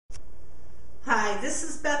Hi, this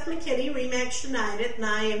is Beth McKinney, RE/MAX United, and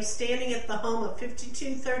I am standing at the home of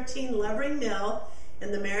 5213 Levering Mill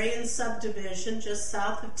in the Marion subdivision just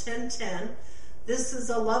south of 1010. This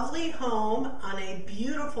is a lovely home on a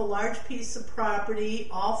beautiful large piece of property,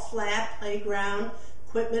 all flat, playground,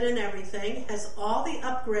 equipment and everything. Has all the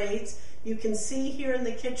upgrades. You can see here in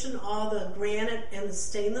the kitchen all the granite and the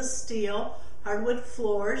stainless steel, hardwood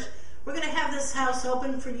floors. We're going to have this house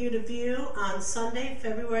open for you to view on Sunday,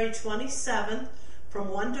 February 27th from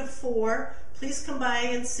 1 to 4. Please come by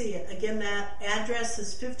and see it. Again, that address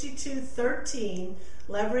is 5213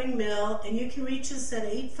 Levering Mill, and you can reach us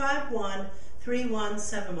at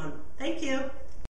 851-3171. Thank you.